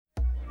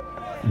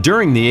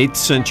During the 8th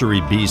century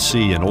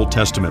BC, an Old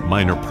Testament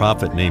minor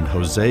prophet named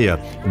Hosea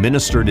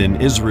ministered in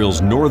Israel's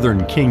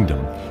northern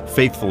kingdom,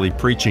 faithfully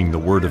preaching the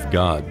Word of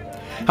God.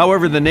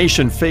 However, the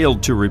nation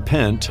failed to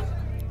repent.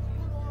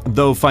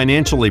 Though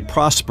financially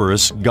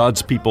prosperous,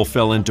 God's people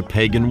fell into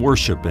pagan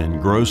worship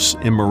and gross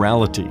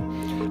immorality.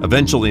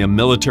 Eventually, a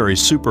military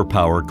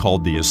superpower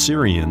called the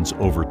Assyrians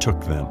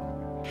overtook them.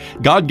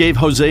 God gave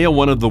Hosea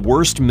one of the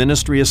worst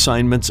ministry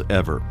assignments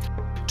ever: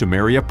 to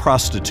marry a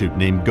prostitute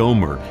named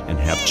Gomer and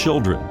have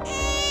children.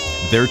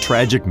 Their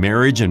tragic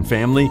marriage and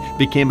family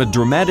became a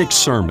dramatic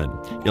sermon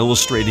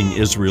illustrating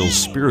Israel's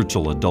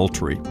spiritual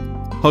adultery.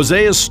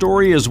 Hosea's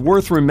story is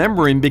worth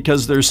remembering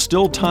because there's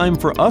still time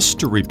for us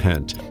to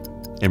repent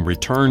and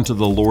return to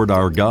the Lord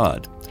our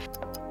God.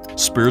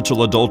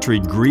 Spiritual adultery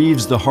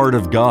grieves the heart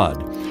of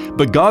God,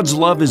 but God's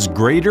love is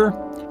greater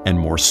and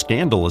more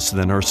scandalous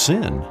than our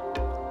sin.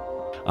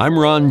 I'm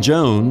Ron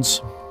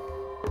Jones,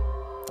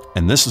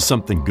 and this is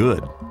Something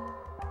Good.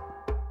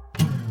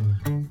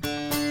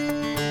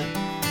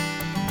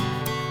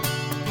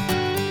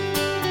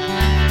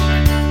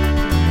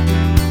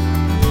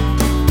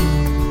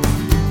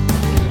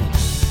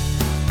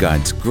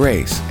 God's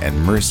grace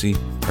and mercy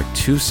are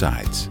two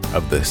sides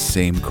of the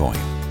same coin.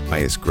 By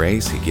His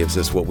grace, He gives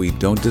us what we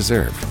don't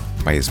deserve.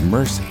 By His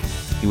mercy,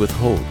 He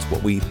withholds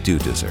what we do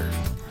deserve.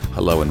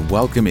 Hello and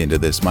welcome into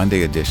this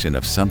Monday edition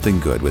of Something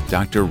Good with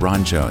Dr.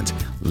 Ron Jones,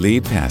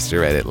 lead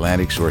pastor at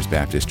Atlantic Shores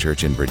Baptist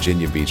Church in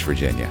Virginia Beach,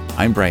 Virginia.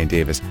 I'm Brian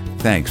Davis.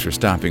 Thanks for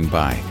stopping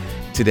by.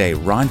 Today,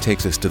 Ron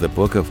takes us to the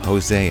book of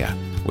Hosea,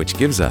 which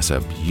gives us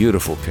a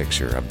beautiful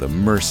picture of the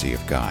mercy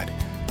of God.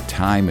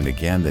 Time and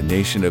again, the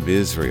nation of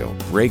Israel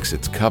breaks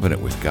its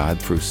covenant with God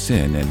through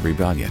sin and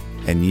rebellion.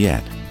 And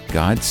yet,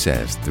 God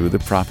says through the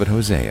prophet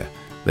Hosea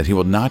that He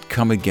will not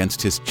come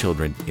against His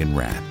children in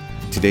wrath.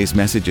 Today's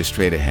message is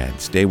straight ahead.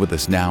 Stay with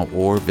us now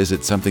or visit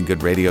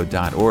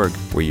somethinggoodradio.org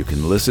where you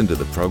can listen to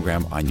the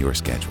program on your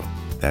schedule.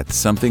 That's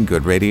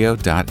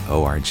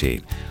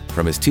somethinggoodradio.org.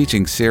 From his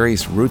teaching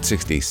series, Route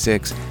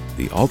 66,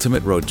 The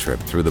Ultimate Road Trip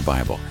Through the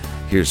Bible,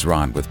 here's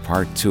Ron with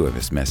part 2 of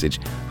his message,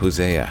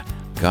 Hosea,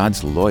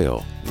 God's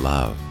Loyal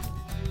Love.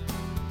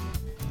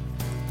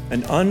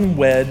 An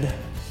unwed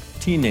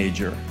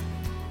teenager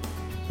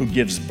who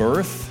gives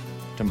birth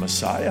to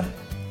Messiah.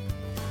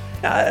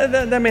 Now,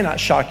 that may not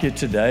shock you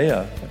today,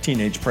 a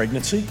teenage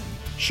pregnancy.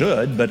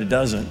 Should, but it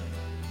doesn't.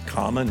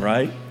 Common,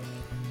 right?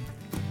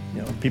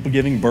 You know, people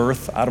giving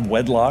birth out of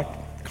wedlock,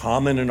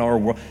 common in our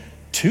world.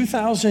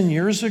 2,000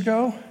 years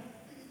ago,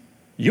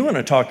 you want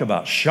to talk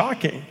about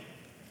shocking.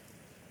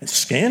 It's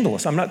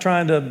scandalous. I'm not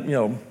trying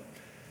to,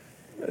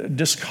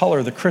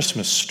 discolor the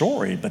Christmas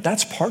story, but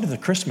that's part of the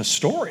Christmas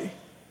story,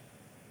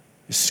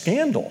 is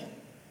scandal.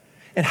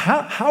 And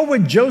how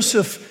would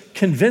Joseph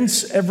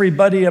convince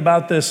everybody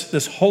about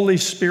this Holy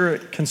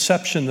Spirit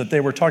conception that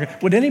they were talking?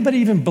 Would anybody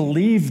even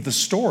believe the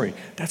story?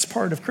 That's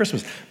part of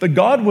Christmas. But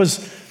God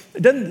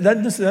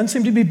doesn't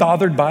seem to be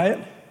bothered by it.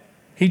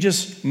 He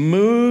just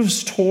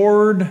moves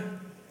toward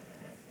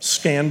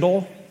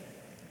scandal,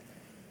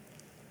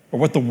 or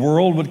what the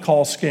world would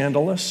call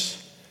scandalous.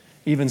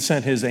 Even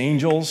sent His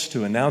angels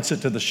to announce it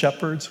to the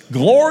shepherds.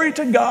 Glory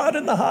to God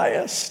in the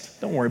highest.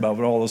 Don't worry about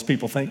what all those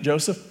people think,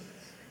 Joseph.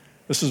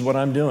 This is what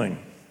I'm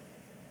doing.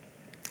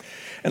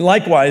 And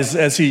likewise,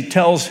 as He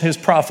tells His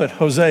prophet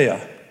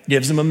Hosea,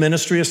 gives him a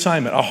ministry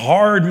assignment, a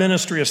hard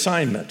ministry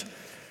assignment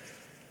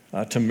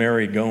to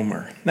marry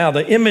Gomer. Now,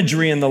 the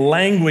imagery and the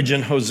language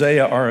in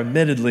Hosea are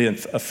admittedly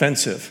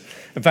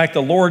offensive. In fact,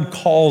 the Lord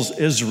calls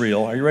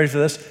Israel, are you ready for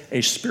this?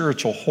 A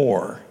spiritual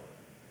whore.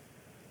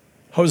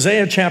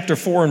 Hosea chapter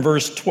 4 and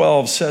verse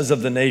 12 says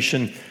of the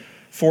nation,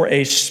 "For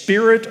a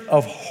spirit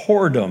of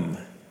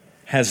whoredom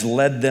has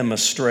led them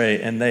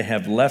astray, and they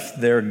have left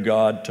their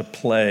God to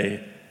play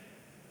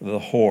the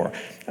whore."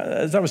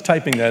 As I was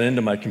typing that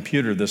into my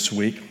computer this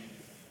week,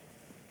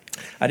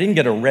 I didn't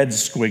get a red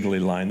squiggly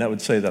line. That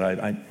would say that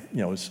I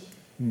was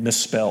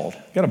misspelled.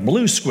 I got a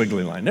blue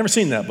squiggly line. Never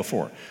seen that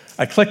before.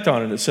 I clicked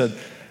on it. It said,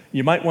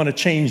 "You might want to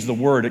change the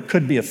word. It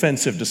could be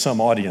offensive to some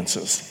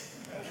audiences."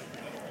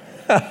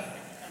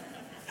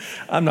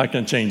 I'm not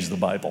going to change the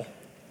Bible.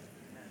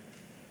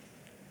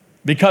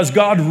 Because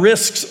God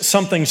risks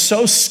something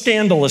so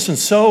scandalous and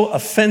so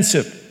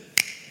offensive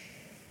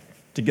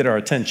to get our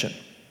attention.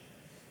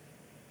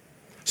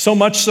 So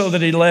much so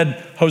that He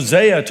led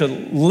Hosea to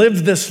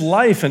live this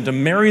life and to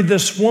marry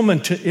this woman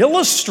to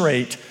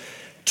illustrate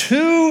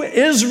to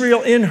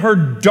Israel in her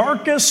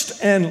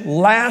darkest and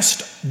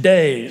last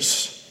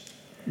days.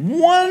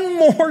 One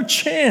more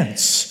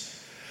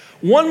chance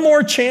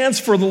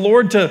for the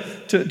Lord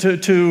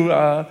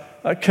to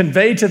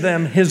convey to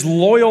them His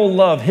loyal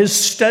love, His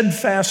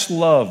steadfast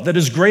love that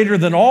is greater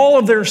than all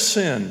of their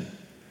sin,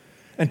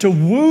 and to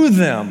woo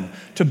them,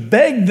 to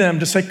beg them,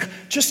 to say,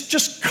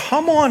 just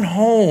come on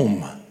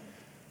home.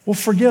 We'll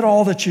forget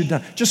all that you've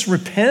done. Just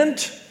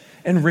repent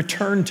and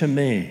return to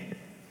me.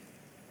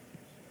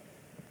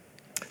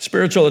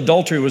 Spiritual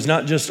adultery was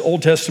not just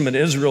Old Testament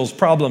Israel's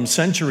problem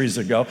centuries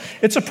ago.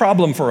 It's a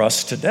problem for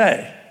us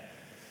today.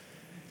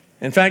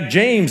 In fact,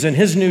 James, in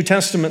his New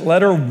Testament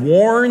letter,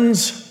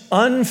 warns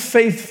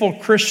unfaithful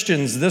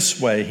Christians this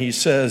way. He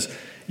says,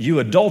 "You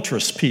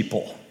adulterous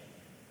people,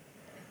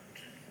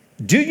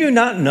 do you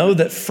not know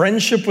that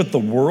friendship with the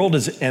world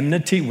is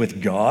enmity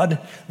with God?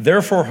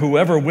 Therefore,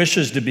 whoever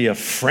wishes to be a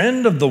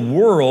friend of the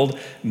world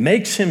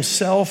makes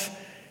himself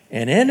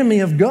an enemy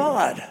of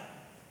God."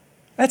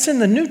 That's in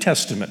the New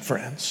Testament,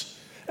 friends.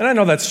 And I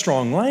know that's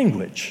strong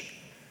language.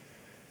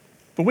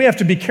 But we have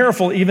to be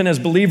careful, even as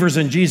believers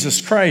in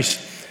Jesus Christ.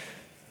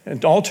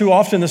 And all too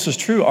often this is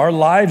true. Our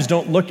lives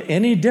don't look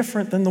any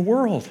different than the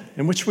world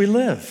in which we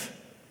live.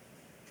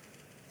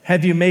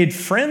 Have you made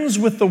friends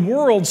with the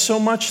world so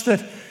much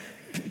that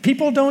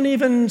people don't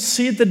even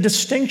see the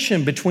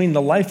distinction between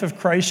the life of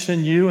Christ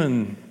in you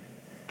and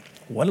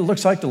what it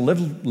looks like to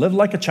live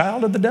like a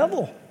child of the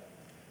devil?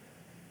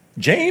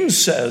 James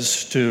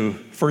says to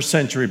first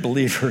century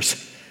believers,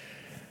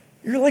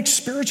 you're like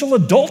spiritual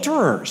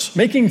adulterers,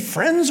 making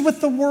friends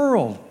with the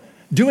world,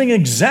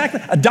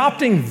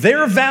 adopting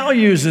their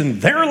values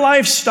and their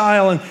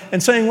lifestyle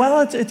and saying,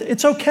 well,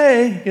 it's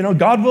okay.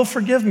 God will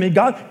forgive me.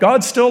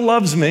 God still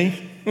loves me.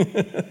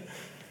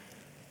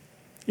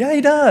 Yeah,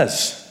 he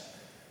does.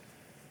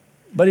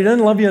 But he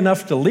doesn't love you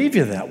enough to leave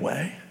you that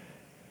way.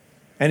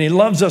 And he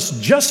loves us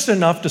just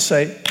enough to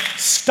say,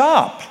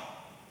 stop,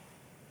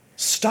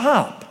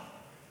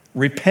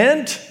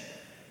 repent,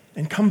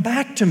 and come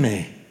back to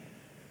me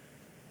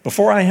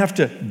before I have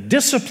to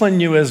discipline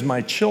you as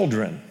my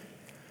children.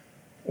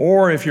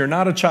 Or if you're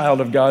not a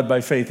child of God by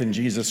faith in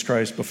Jesus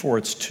Christ, before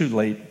it's too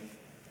late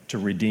to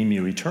redeem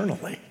you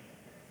eternally.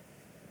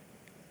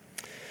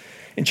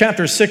 In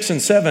chapters 6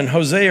 and 7,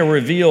 Hosea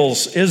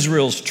reveals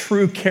Israel's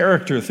true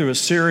character through a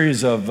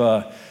series of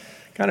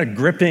kind of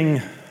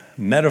gripping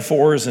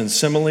metaphors and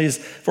similes.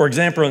 For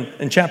example,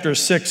 in chapter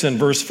 6 and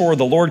verse 4,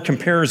 the Lord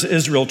compares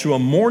Israel to a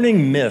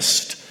morning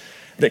mist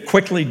that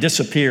quickly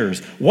disappears.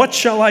 What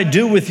shall I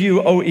do with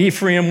you, O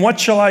Ephraim? What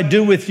shall I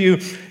do with you?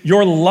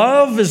 Your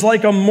love is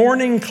like a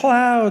morning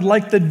cloud,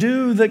 like the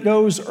dew that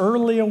goes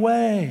early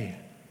away.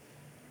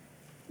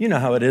 You know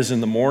how it is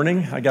in the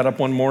morning. I got up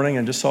one morning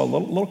and just saw a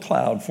little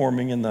cloud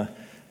forming in the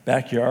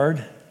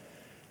backyard.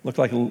 Looked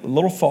like a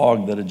little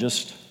fog that had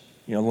just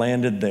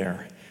landed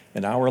there.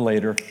 An hour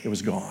later, it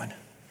was gone.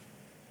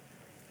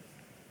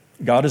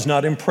 God is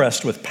not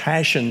impressed with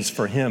passions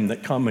for him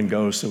that come and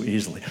go so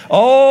easily.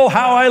 Oh,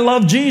 how I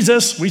love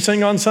Jesus, we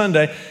sing on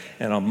Sunday.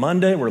 And on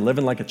Monday, we're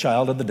living like a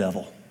child of the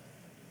devil.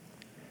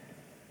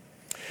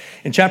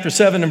 In chapter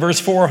 7 and verse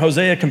 4,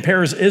 Hosea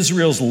compares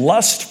Israel's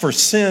lust for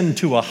sin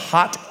to a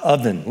hot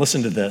oven.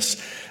 Listen to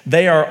this.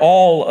 They are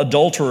all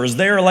adulterers.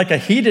 They are like a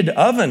heated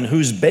oven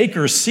whose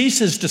baker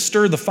ceases to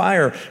stir the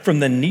fire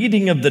from the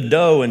kneading of the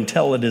dough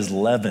until it is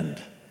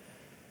leavened.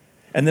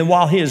 And then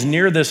while he is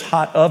near this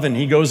hot oven,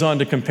 he goes on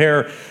to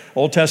compare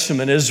Old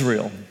Testament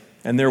Israel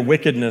and their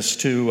wickedness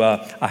to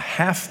a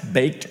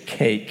half-baked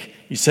cake.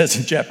 He says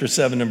in chapter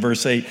 7 and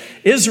verse 8,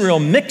 Israel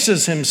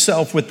mixes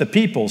himself with the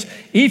peoples.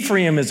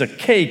 Ephraim is a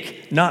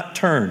cake not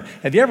turned.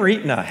 Have you ever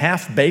eaten a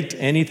half-baked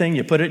anything?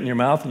 You put it in your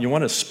mouth and you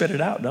want to spit it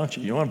out, don't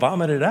you? You want to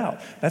vomit it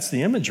out. That's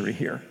the imagery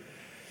here.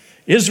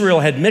 Israel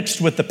had mixed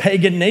with the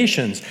pagan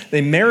nations.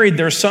 They married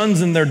their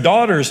sons and their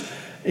daughters,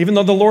 even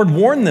though the Lord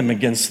warned them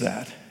against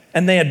that.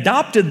 And they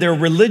adopted their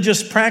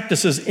religious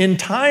practices. In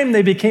time,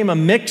 they became a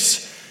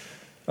mix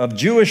of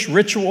Jewish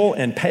ritual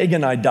and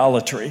pagan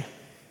idolatry.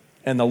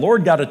 And the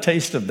Lord got a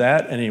taste of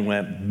that, and he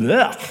went,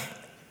 blech,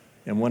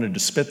 and wanted to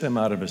spit them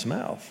out of his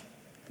mouth.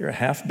 You're a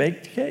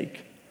half-baked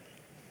cake.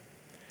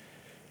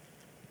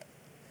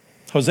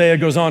 Hosea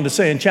goes on to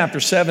say in chapter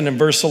 7 and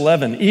verse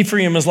 11,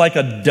 Ephraim is like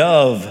a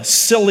dove,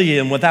 silly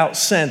and without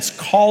sense,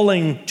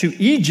 calling to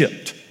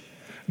Egypt,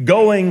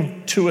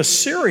 going to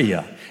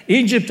Assyria.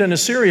 Egypt and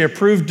Assyria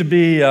proved to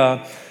be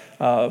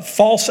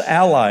false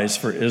allies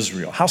for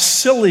Israel. How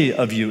silly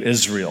of you,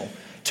 Israel,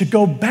 to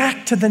go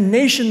back to the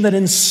nation that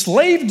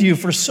enslaved you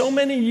for so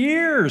many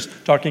years,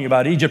 talking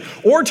about Egypt,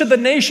 or to the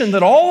nation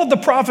that all of the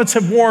prophets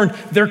have warned,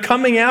 they're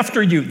coming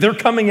after you, they're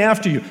coming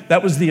after you.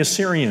 That was the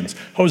Assyrians.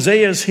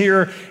 Hosea is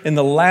here in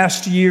the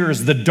last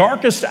years, the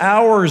darkest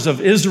hours of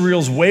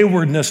Israel's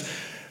waywardness,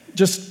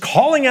 just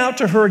calling out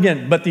to her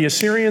again. But the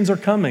Assyrians are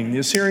coming, the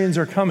Assyrians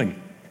are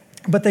coming.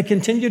 But they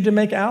continued to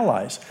make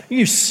allies.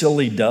 You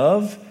silly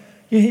dove,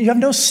 you have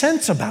no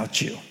sense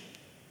about you.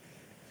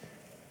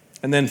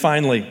 And then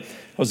finally,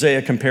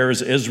 Hosea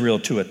compares Israel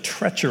to a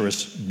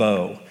treacherous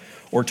bow,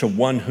 or to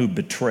one who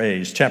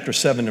betrays. Chapter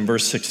 7 and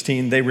verse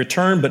 16, they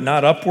return but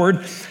not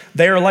upward.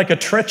 They are like a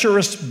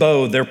treacherous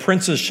bow. Their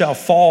princes shall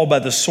fall by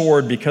the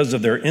sword because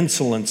of their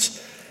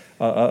insolence,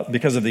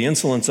 because of the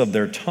insolence of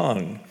their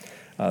tongue.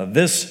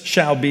 This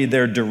shall be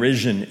their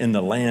derision in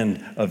the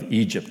land of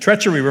Egypt.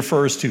 Treachery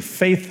refers to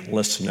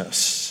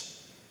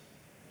faithlessness.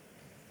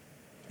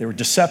 They were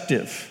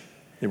deceptive.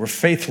 They were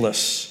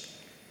faithless,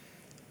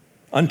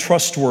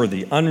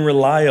 untrustworthy,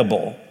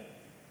 unreliable.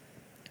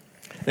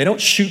 They don't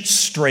shoot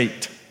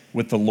straight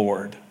with the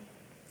Lord.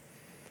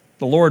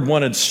 The Lord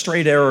wanted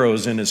straight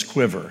arrows in his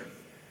quiver,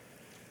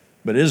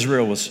 but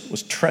Israel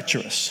was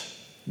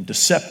treacherous and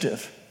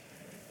deceptive.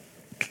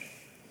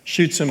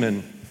 shoots him,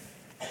 and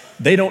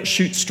they don't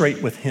shoot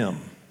straight with him.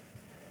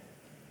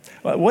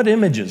 What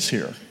images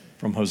here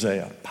from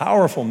Hosea?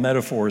 Powerful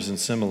metaphors and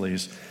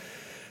similes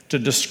to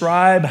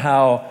describe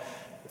how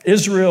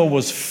Israel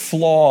was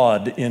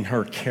flawed in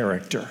her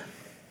character.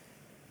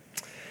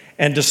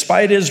 And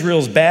despite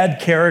Israel's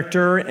bad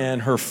character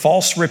and her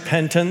false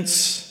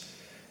repentance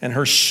and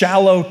her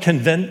shallow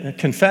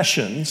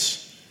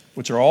confessions,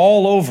 which are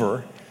all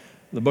over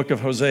the book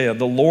of Hosea,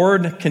 the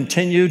Lord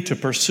continued to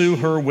pursue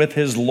her with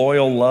his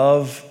loyal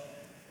love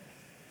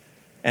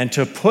and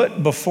to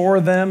put before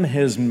them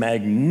his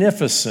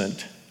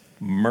magnificent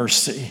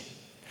mercy.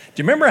 Do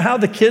you remember how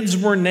the kids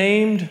were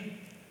named?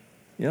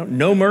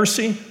 No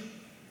mercy.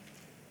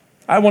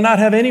 I will not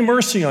have any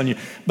mercy on you.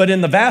 But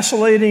in the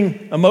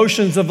vacillating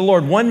emotions of the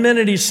Lord, one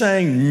minute he's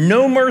saying,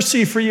 no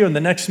mercy for you, and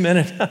the next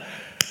minute,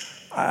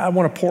 I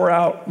want to pour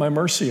out my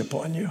mercy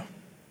upon you.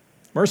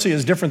 Mercy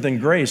is different than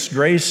grace.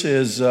 Grace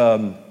is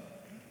that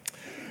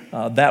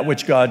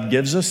which God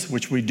gives us,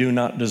 which we do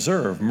not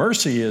deserve.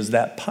 Mercy is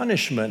that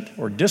punishment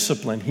or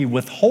discipline he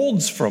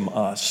withholds from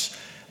us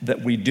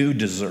that we do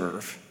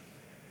deserve.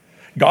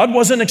 God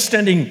wasn't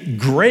extending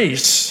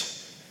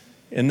grace,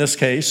 in this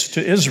case,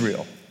 to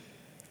Israel.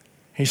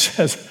 He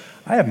says,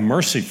 I have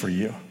mercy for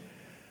you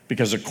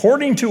because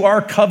according to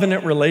our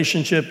covenant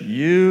relationship,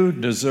 you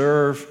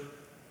deserve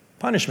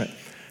punishment.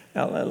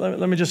 Now,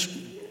 let me just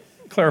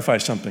clarify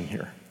something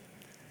here.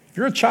 If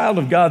you're a child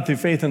of God through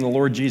faith in the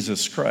Lord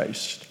Jesus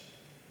Christ,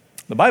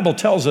 the Bible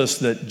tells us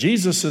that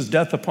Jesus'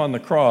 death upon the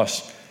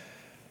cross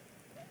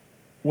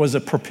was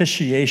a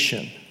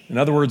propitiation. In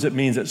other words, it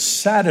means it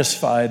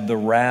satisfied the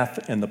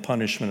wrath and the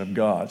punishment of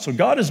God. So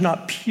God is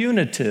not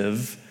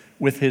punitive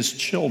with his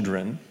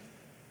children,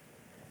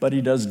 but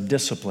he does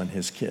discipline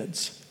his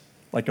kids,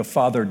 like a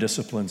father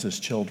disciplines his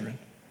children.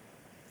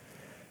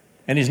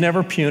 And he's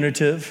never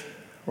punitive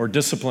or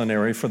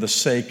disciplinary for the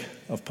sake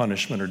of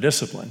punishment or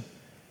discipline.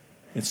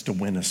 It's to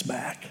win us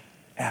back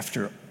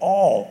after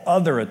all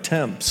other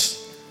attempts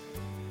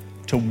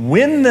to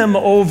win them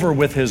over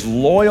with his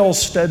loyal,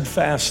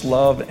 steadfast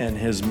love and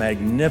his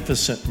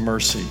magnificent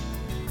mercy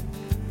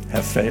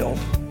have failed.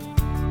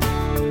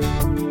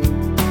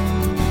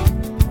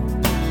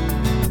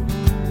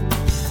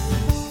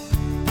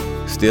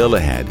 Still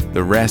ahead,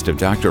 the rest of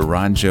Dr.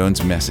 Ron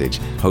Jones' message,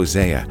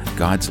 Hosea,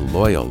 God's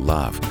Loyal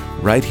Love,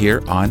 right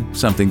here on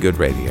Something Good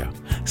Radio.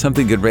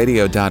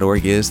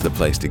 SomethingGoodRadio.org is the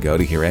place to go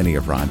to hear any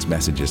of Ron's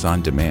messages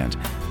on demand.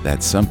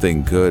 That's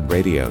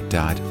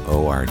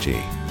SomethingGoodRadio.org.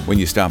 When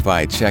you stop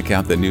by, check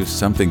out the new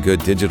Something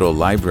Good digital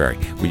library,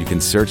 where you can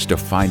search to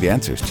find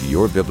answers to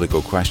your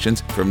biblical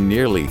questions from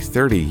nearly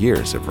 30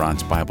 years of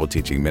Ron's Bible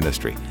teaching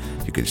ministry.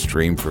 You can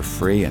stream for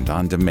free and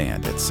on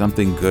demand at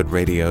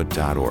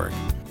SomethingGoodRadio.org.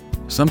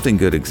 Something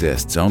Good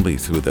exists only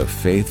through the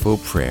faithful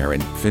prayer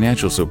and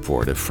financial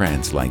support of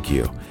friends like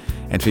you.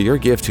 And for your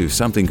gift to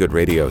Something Good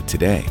Radio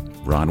today,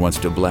 Ron wants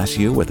to bless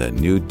you with a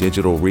new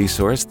digital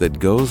resource that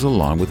goes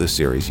along with the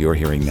series you're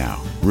hearing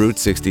now, Route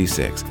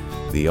 66,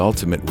 the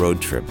ultimate road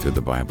trip through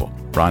the Bible.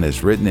 Ron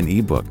has written an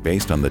ebook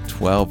based on the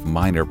 12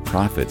 minor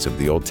prophets of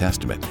the Old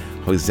Testament,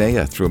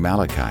 Hosea through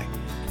Malachi,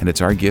 and it's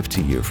our gift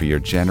to you for your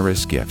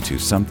generous gift to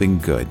Something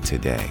Good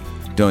today.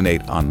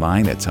 Donate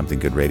online at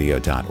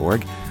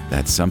somethinggoodradio.org.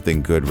 That's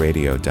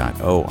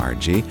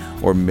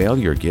somethinggoodradio.org, or mail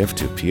your gift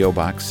to P.O.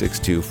 Box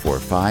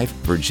 6245,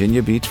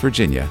 Virginia Beach,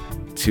 Virginia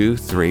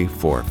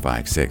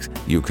 23456.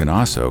 You can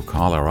also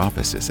call our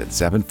offices at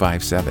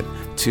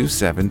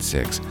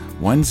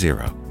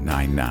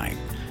 757-276-1099.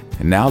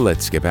 And now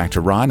let's get back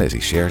to Ron as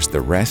he shares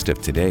the rest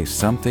of today's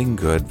Something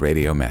Good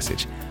Radio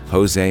message,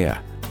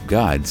 Hosea,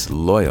 God's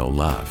Loyal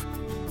Love.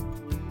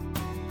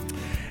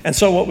 And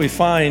so what we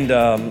find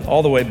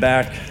all the way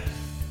back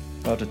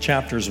to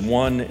chapters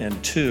 1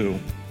 and 2.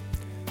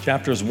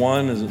 Chapters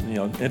 1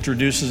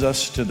 introduces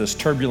us to this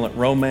turbulent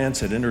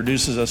romance. It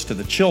introduces us to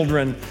the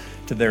children,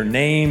 to their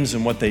names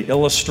and what they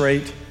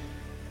illustrate.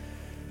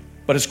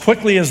 But as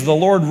quickly as the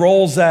Lord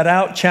rolls that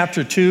out,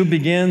 chapter 2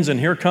 begins, and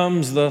here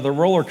comes the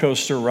roller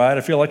coaster ride.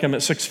 I feel like I'm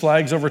at Six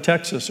Flags over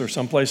Texas or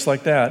someplace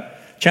like that.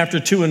 Chapter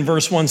 2 and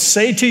verse 1,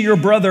 say to your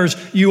brothers,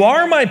 you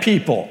are my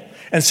people,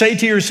 and say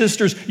to your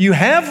sisters, you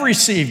have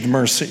received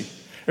mercy.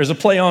 There's a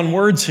play on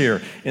words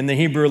here in the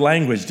Hebrew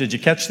language. Did you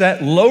catch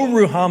that? Lo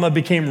Ruhamah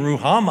became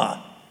Ruhamah,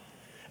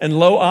 and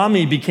Lo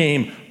Ami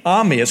became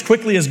Ami. As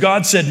quickly as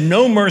God said,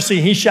 no mercy,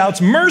 he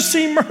shouts,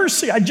 mercy,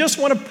 mercy. I just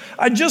want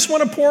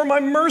to pour my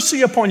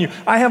mercy upon you.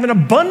 I have an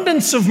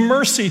abundance of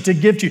mercy to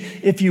give to you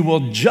if you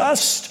will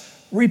just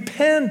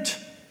repent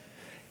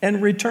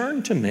and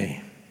return to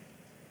me.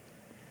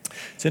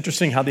 It's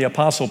interesting how the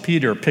Apostle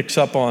Peter picks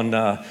up on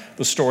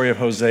the story of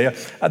Hosea.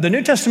 The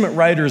New Testament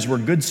writers were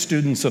good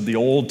students of the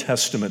Old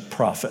Testament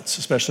prophets,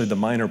 especially the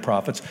minor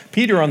prophets.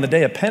 Peter, on the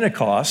day of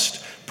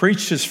Pentecost,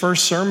 preached his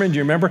first sermon, do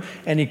you remember?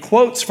 And he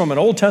quotes from an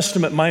Old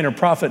Testament minor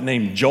prophet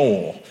named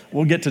Joel.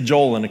 We'll get to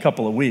Joel in a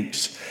couple of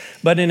weeks.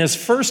 But in his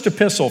first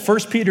epistle, 1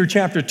 Peter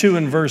chapter 2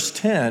 and verse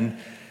 10,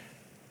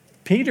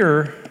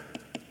 Peter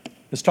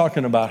is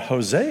talking about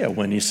Hosea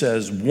when he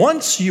says,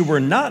 once you were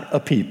not a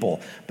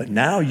people, but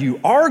now you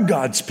are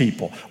God's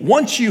people.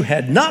 Once you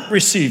had not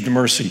received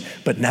mercy,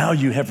 but now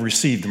you have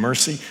received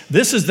mercy.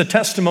 This is the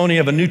testimony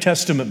of a New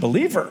Testament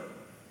believer.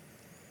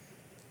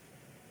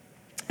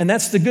 And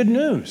that's the good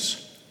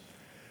news.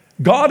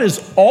 God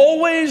is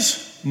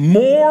always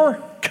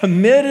more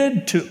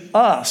committed to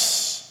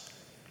us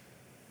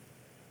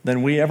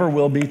than we ever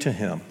will be to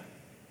him.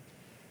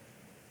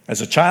 As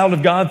a child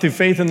of God through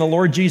faith in the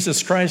Lord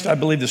Jesus Christ, I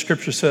believe the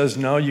scripture says,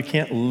 no, you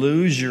can't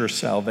lose your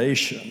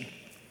salvation.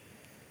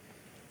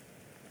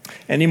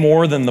 Any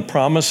more than the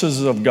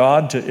promises of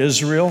God to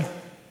Israel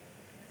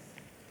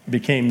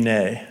became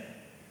nay.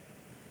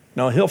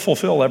 Now, he'll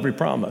fulfill every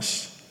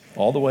promise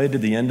all the way to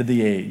the end of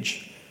the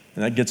age.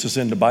 And that gets us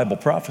into Bible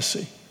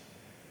prophecy.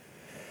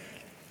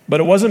 But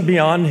it wasn't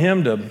beyond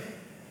him to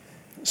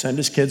send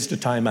his kids to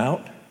time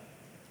out.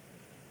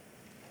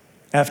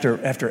 After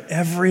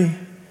every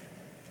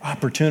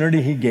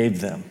opportunity he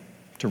gave them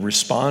to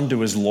respond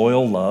to his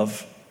loyal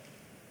love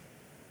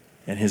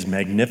and his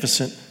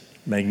magnificent,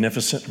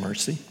 magnificent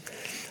mercy.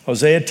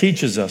 Hosea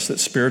teaches us that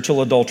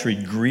spiritual adultery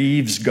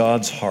grieves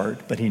God's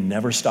heart, but he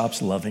never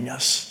stops loving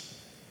us.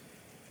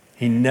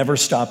 He never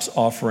stops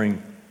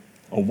offering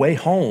a way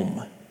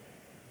home.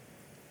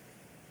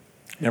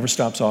 Never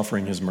stops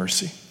offering his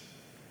mercy.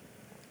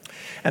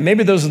 And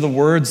maybe those are the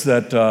words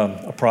that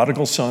a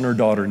prodigal son or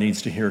daughter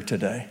needs to hear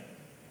today.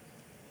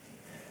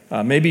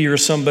 Maybe you're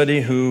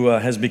somebody who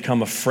has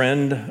become a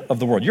friend of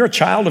the world. You're a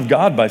child of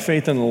God by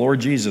faith in the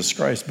Lord Jesus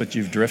Christ, but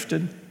you've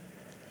drifted.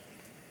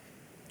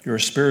 You're a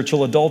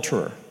spiritual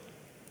adulterer.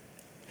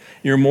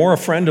 You're more a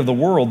friend of the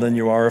world than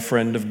you are a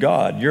friend of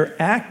God. You're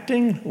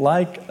acting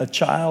like a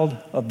child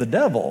of the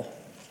devil,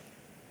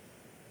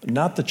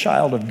 not the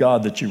child of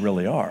God that you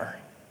really are.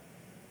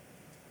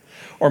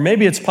 Or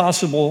maybe it's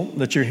possible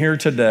that you're here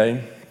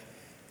today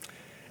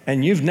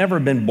and you've never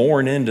been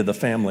born into the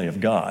family of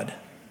God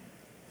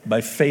by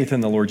faith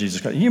in the Lord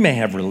Jesus Christ. You may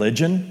have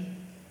religion.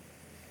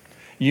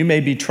 You may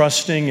be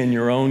trusting in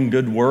your own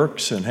good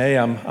works and, hey,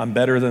 I'm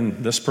better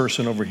than this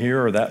person over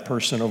here or that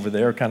person over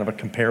there, kind of a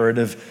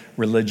comparative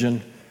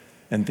religion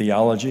and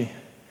theology.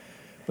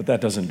 But that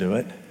doesn't do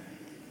it.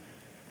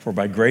 For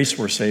by grace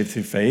we're saved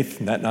through faith,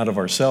 and that not of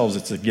ourselves,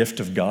 it's a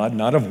gift of God,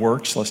 not of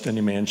works, lest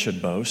any man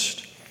should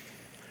boast.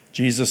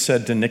 Jesus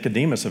said to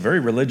Nicodemus, a very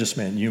religious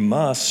man, you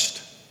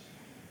must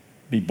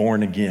be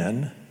born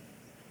again.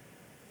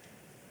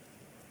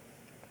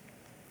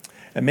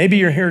 And maybe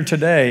you're here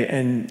today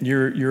and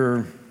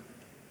you're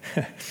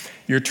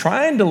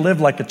trying to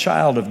live like a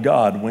child of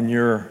God when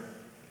you're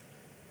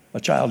a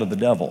child of the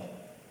devil.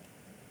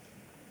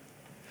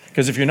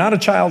 Because if you're not a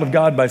child of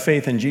God by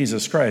faith in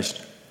Jesus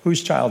Christ,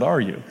 whose child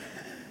are you?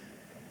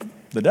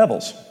 The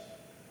devil's.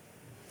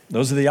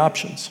 Those are the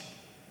options.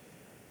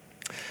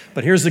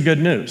 But here's the good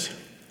news.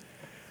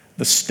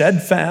 The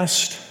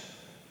steadfast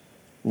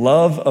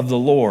love of the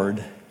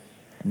Lord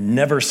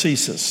never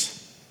ceases.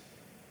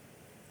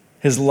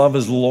 His love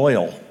is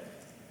loyal.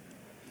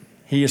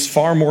 He is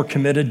far more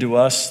committed to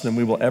us than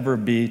we will ever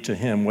be to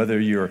him, whether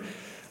you're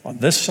on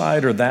this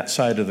side or that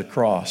side of the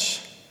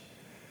cross.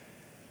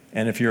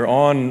 And if you're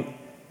on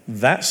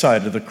that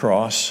side of the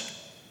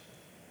cross,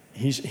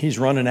 he's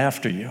running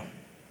after you.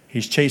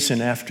 He's chasing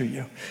after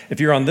you. If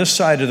you're on this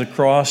side of the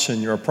cross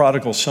and you're a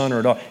prodigal son or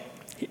a daughter,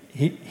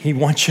 he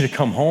wants you to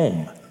come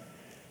home.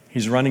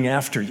 He's running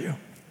after you.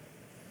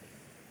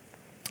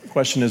 The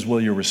question is,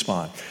 will you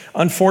respond?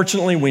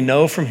 Unfortunately, we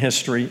know from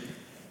history,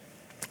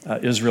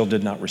 Israel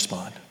did not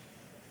respond.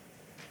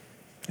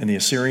 And the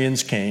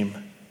Assyrians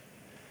came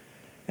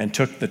and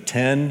took the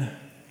 10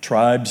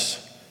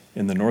 tribes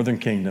in the northern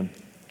kingdom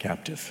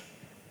captive.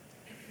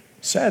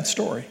 Sad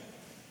story.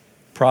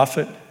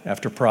 Prophet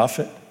after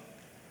prophet,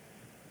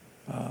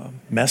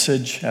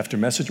 message after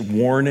message,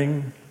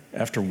 warning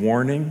after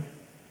warning.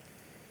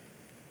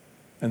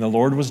 And the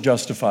Lord was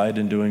justified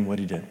in doing what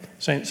he did.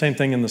 Same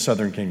thing in the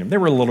southern kingdom. They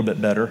were a little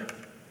bit better.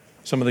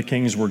 Some of the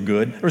kings were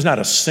good. There was not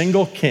a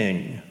single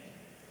king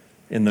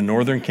in the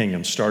northern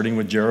kingdom, starting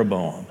with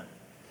Jeroboam,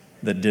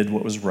 that did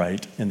what was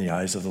right in the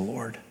eyes of the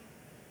Lord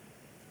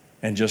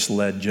and just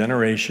led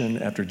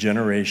generation after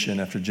generation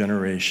after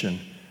generation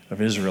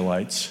of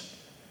Israelites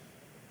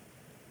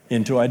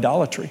into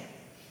idolatry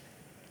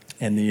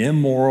and the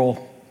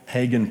immoral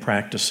pagan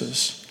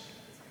practices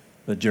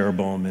that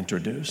Jeroboam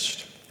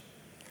introduced.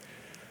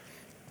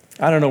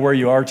 I don't know where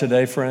you are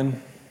today,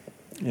 friend,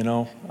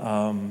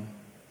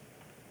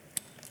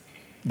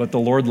 but the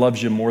Lord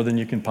loves you more than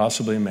you can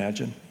possibly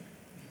imagine.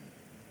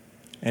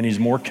 And he's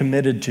more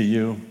committed to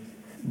you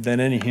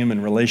than any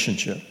human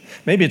relationship.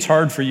 Maybe it's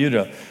hard for you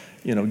to,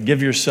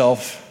 give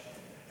yourself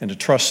and to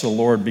trust the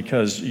Lord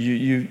because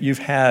you've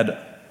had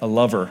a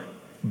lover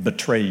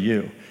betray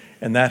you.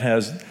 And that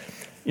has,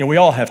 we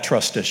all have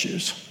trust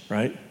issues,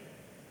 right?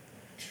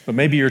 But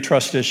maybe your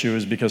trust issue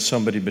is because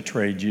somebody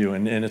betrayed you,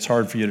 and it's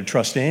hard for you to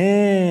trust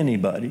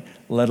anybody,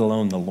 let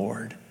alone the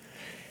Lord.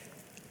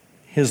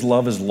 His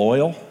love is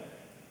loyal.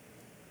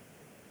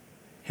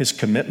 His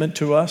commitment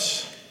to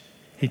us,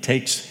 He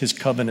takes his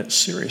covenant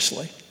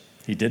seriously.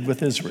 He did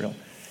with Israel.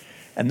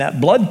 And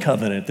that blood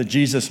covenant that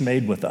Jesus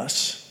made with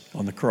us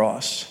on the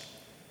cross,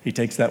 he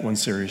takes that one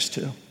serious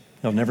too.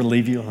 He'll never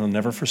leave you. He'll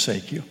never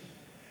forsake you.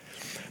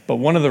 But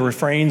one of the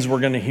refrains we're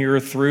going to hear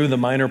through the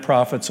minor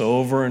prophets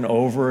over and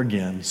over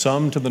again,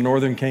 some to the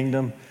northern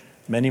kingdom,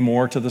 many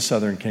more to the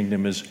southern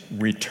kingdom, is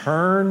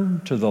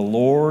return to the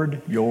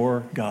Lord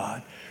your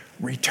God.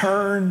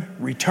 Return,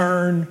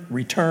 return,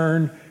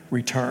 return,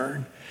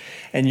 return.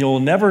 And you'll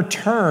never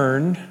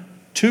turn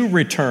to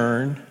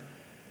return,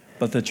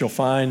 but that you'll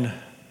find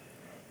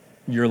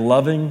your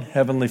loving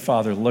Heavenly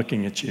Father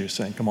looking at you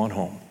saying, come on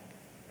home.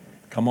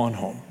 Come on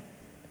home.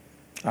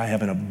 I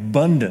have an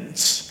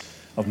abundance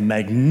of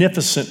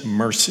magnificent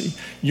mercy.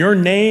 Your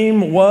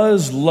name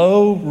was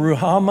Lo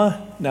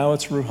Ruhamah, now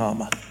it's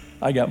Ruhamah.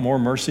 I got more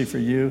mercy for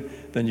you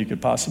than you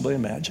could possibly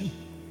imagine.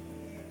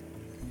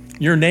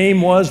 Your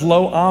name was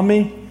Lo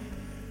Ami.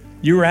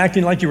 You were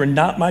acting like you were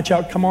not my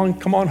child. Come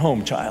on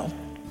home, child.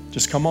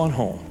 Just come on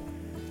home.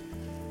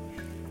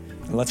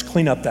 And let's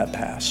clean up that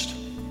past.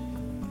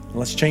 And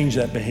let's change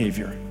that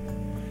behavior.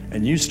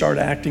 And you start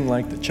acting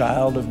like the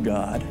child of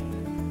God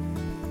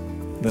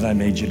that I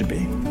made you to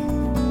be.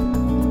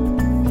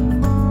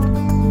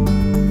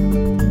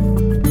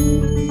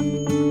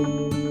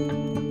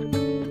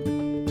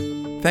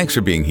 Thanks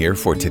for being here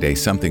for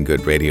today's Something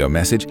Good radio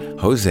message,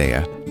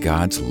 Hosea,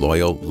 God's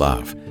Loyal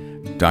Love.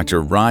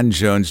 Dr. Ron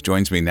Jones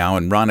joins me now.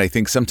 And Ron, I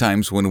think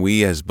sometimes when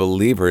we as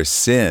believers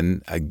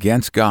sin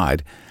against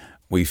God,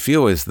 we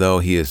feel as though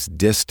He is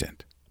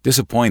distant,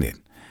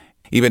 disappointed,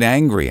 even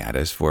angry at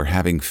us for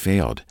having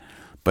failed.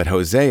 But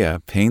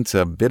Hosea paints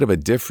a bit of a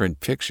different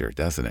picture,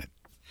 doesn't it?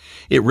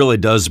 It really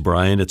does,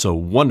 Brian. It's a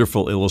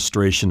wonderful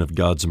illustration of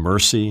God's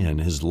mercy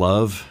and His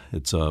love.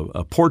 It's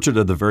a portrait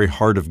of the very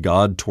heart of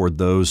God toward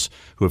those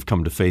who have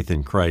come to faith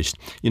in Christ.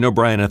 You know,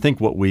 Brian, I think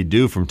what we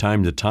do from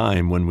time to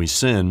time when we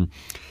sin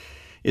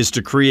is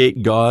to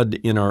create God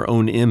in our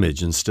own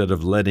image instead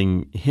of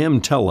letting Him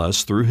tell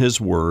us through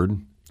His Word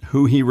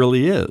who He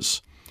really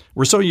is.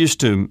 We're so used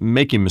to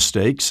making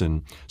mistakes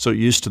and so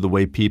used to the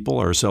way people,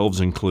 ourselves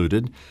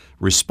included,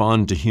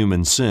 respond to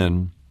human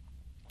sin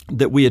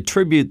that we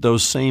attribute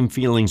those same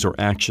feelings or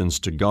actions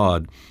to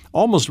God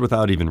almost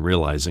without even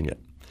realizing it.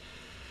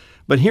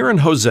 But here in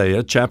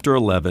Hosea chapter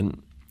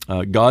 11,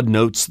 God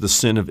notes the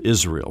sin of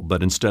Israel,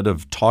 but instead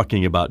of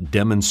talking about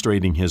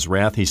demonstrating His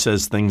wrath, He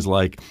says things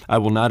like, I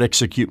will not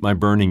execute my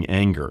burning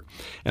anger,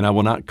 and I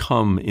will not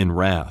come in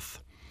wrath.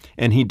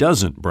 And He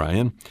doesn't,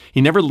 Brian.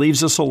 He never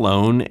leaves us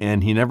alone,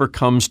 and He never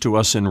comes to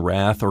us in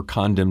wrath or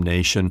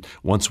condemnation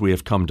once we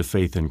have come to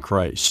faith in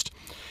Christ.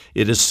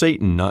 It is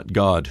Satan, not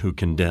God, who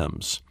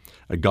condemns.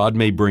 God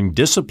may bring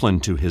discipline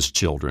to His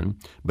children,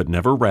 but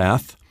never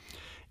wrath.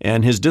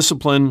 And His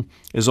discipline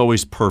is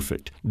always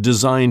perfect,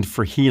 designed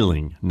for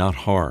healing, not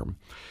harm.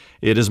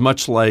 It is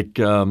much like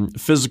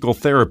physical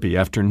therapy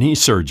after knee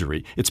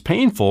surgery. It's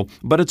painful,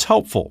 but it's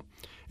helpful.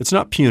 It's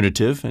not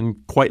punitive, and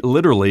quite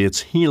literally,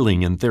 it's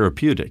healing and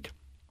therapeutic.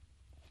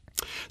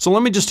 So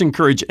let me just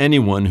encourage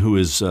anyone who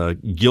is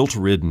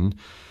guilt-ridden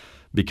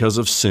because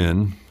of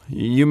sin.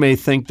 You may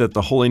think that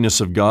the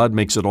holiness of God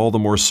makes it all the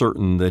more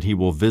certain that He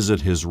will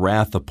visit His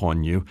wrath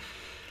upon you,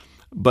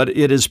 but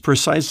it is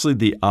precisely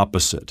the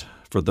opposite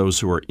for those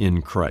who are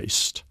in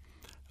Christ.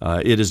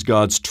 It is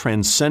God's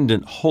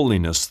transcendent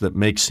holiness that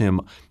makes Him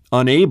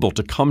unable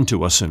to come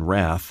to us in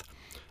wrath.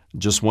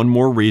 Just one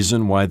more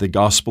reason why the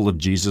gospel of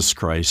Jesus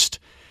Christ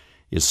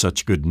is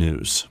such good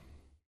news.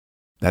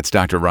 That's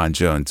Dr. Ron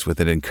Jones with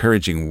an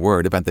encouraging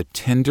word about the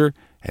tender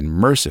and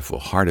merciful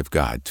heart of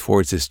God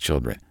towards His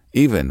children,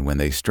 even when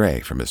they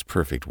stray from His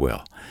perfect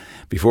will.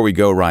 Before we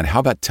go, Ron, how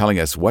about telling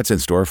us what's in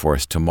store for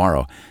us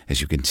tomorrow as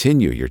you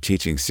continue your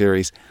teaching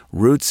series,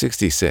 Route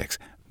 66,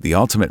 the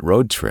ultimate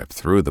road trip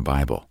through the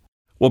Bible?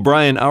 Well,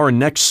 Brian, our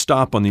next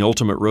stop on the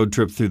ultimate road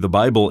trip through the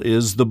Bible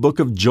is the book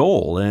of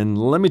Joel, and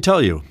let me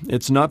tell you,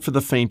 it's not for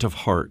the faint of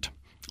heart.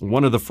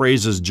 One of the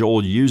phrases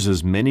Joel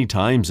uses many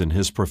times in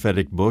his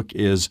prophetic book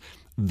is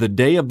the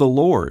day of the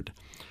Lord.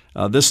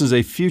 This is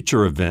a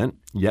future event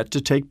yet to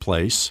take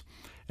place,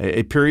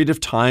 a period of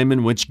time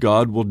in which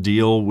God will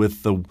deal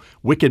with the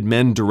wicked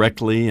men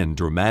directly and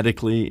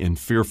dramatically in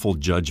fearful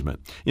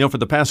judgment. You know, for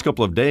the past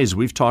couple of days,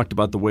 we've talked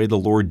about the way the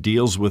Lord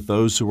deals with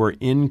those who are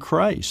in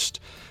Christ.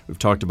 We've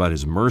talked about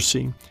His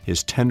mercy,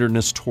 His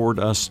tenderness toward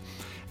us,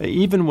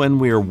 even when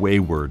we are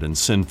wayward and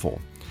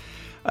sinful.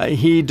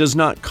 He does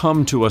not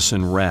come to us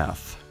in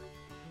wrath.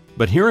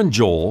 But here in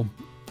Joel,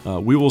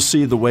 we will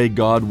see the way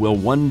God will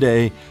one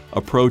day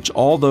approach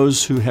all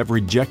those who have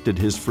rejected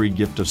His free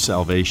gift of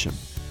salvation.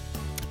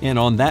 And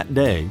on that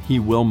day, He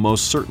will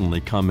most certainly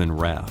come in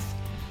wrath.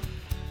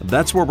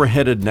 That's where we're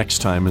headed next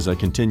time as I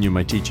continue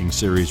my teaching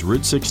series,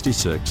 Route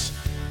 66,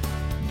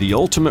 the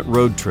ultimate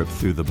road trip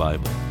through the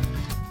Bible.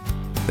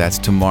 That's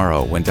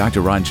tomorrow when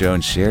Dr. Ron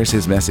Jones shares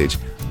his message,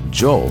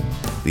 Joel,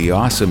 the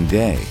awesome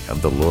day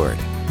of the Lord.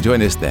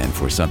 Join us then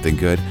for Something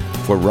Good.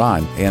 For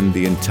Ron and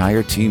the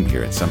entire team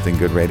here at Something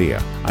Good Radio,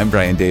 I'm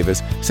Brian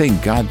Davis saying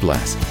God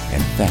bless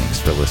and thanks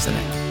for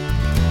listening.